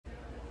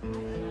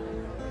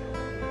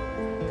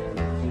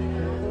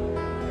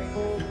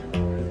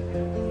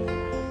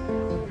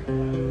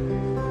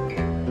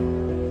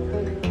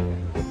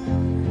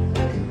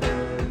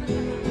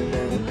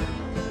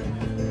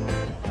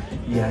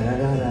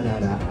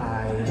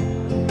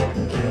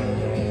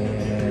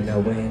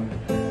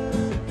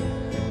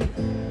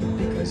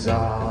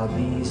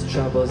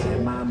troubles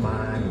in my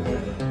mind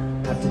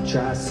will have to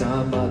try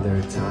some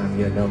other time.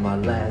 You know my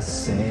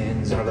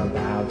lessons are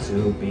about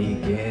to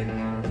begin.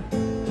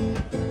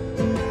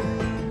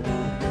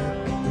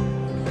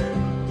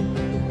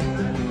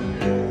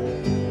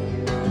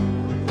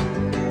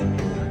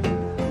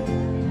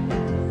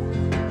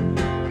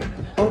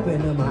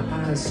 Open up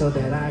my eyes so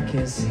that I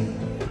can see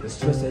this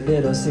twisted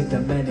little sick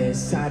man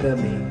inside of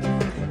me.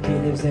 He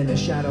lives in the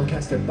shadow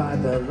casted by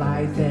the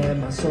light that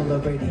my soul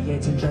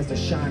irradiates and tries to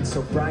shine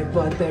so bright.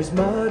 But there's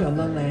mud on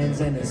the lens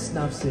and it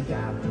snuffs it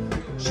out.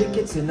 Shit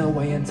gets in the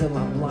way until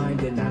I'm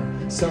blinded now.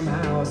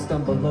 Somehow I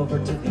stumble over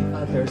to the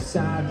other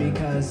side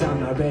because I'm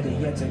not ready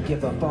yet to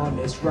give up on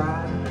this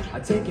ride. I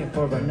take it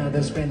for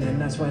another spin and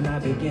that's when I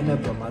begin to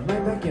put my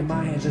life back in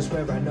my hands, just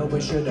where I know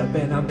it should have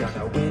been. I'm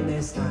gonna win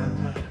this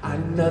time. I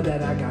know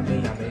that I got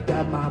me, I made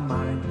up my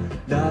mind.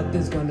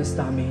 Nothing's gonna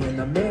stop me, and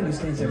the man who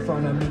stands in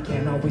front of me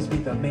can't always be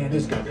the man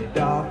who's got it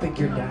all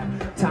figured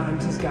out.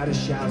 Times he's gotta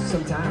shout,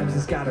 sometimes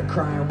he's gotta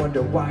cry and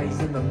wonder why he's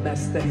in the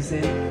mess that he's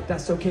in.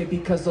 That's okay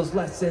because those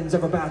lessons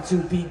are about to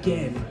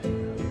begin.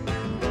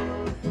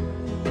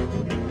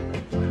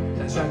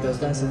 That's right,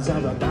 those lessons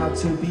are about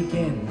to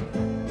begin.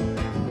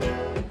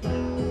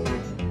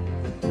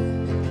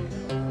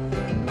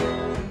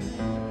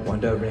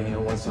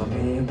 Wondering once I'm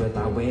in, will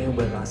I win,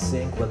 will I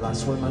sink, will I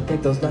swim? I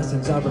think those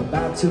lessons are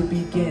about to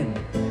begin.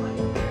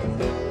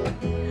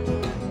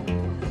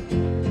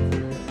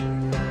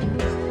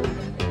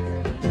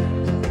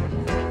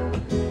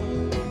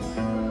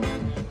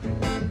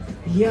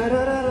 Yeah,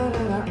 da da da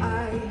da da,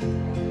 I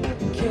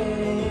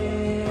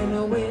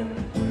can't win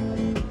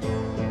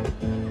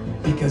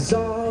because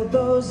all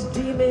those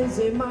demons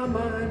in my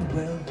mind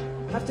will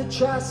have to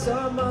try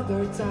some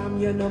other time.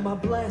 You know my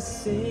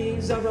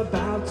blessings are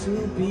about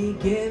to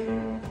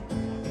begin.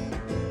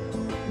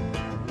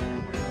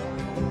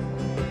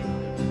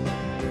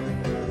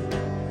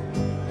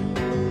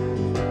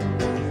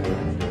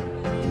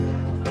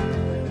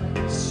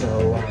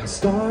 So I'm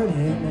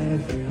starting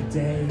every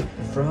day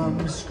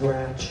from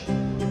scratch,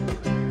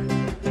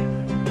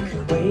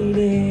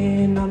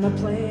 waiting on the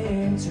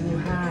plan to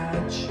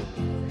hatch.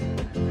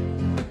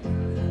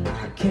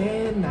 I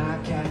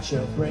cannot catch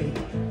a break,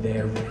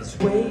 there is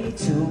way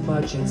too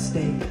much at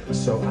stake.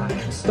 So I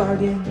am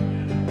starting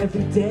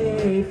every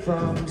day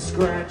from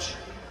scratch.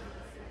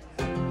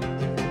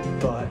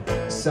 But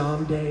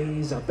some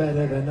days are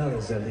better than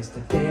others. At least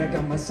today I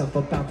got myself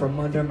up out from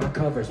under my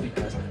covers,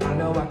 because I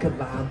know I could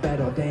lie in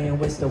bed all day and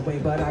waste away,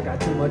 but I got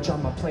too much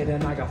on my plate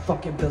and I got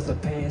fucking bills to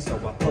pay. So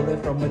I pull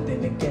it from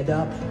within and get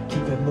up,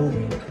 keep it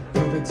moving,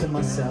 prove it to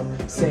myself,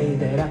 say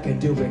that I can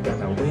do it,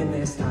 gonna win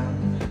this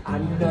time. I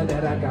know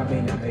that I got me,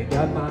 I made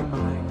up my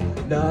mind.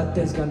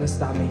 Nothing's gonna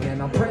stop me,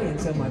 and I'm praying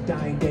till my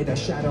dying day that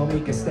shadow me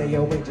can stay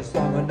away just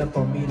long enough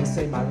for me to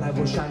say my light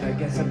will shine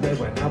again someday,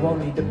 when I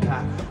won't need the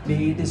path,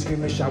 need to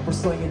scream and shout. We're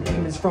slaying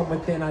demons from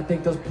within. I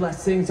think those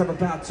blessings are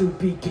about to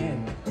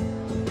begin.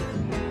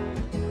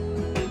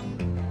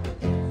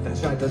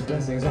 That's right, those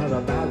blessings are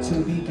about to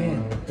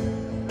begin.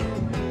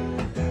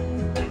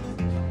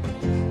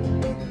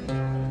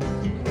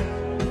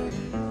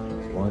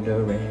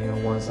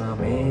 Wondering once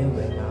I'm in,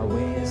 will I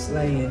win?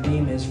 Slaying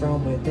demons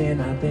from within.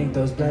 I think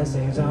those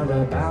blessings are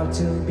about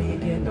to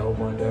begin. No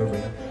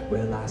wondering,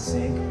 will I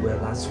sink,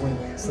 will I swim?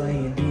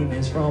 Slaying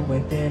demons from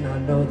within. I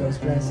know those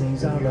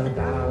blessings are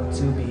about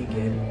to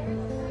begin.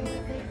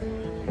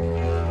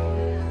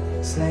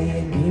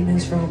 Slaying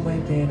demons from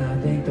within.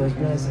 I think those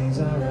blessings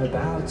are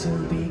about to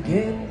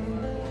begin.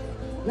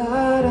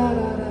 La da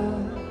da da.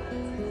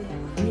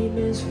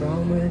 Demons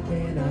from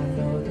within, I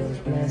know those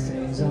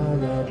blessings are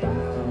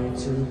about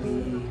to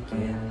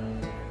begin.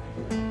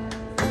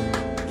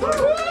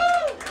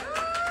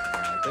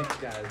 Thank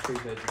you guys,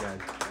 appreciate you guys.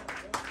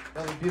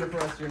 Have a beautiful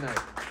rest of your night.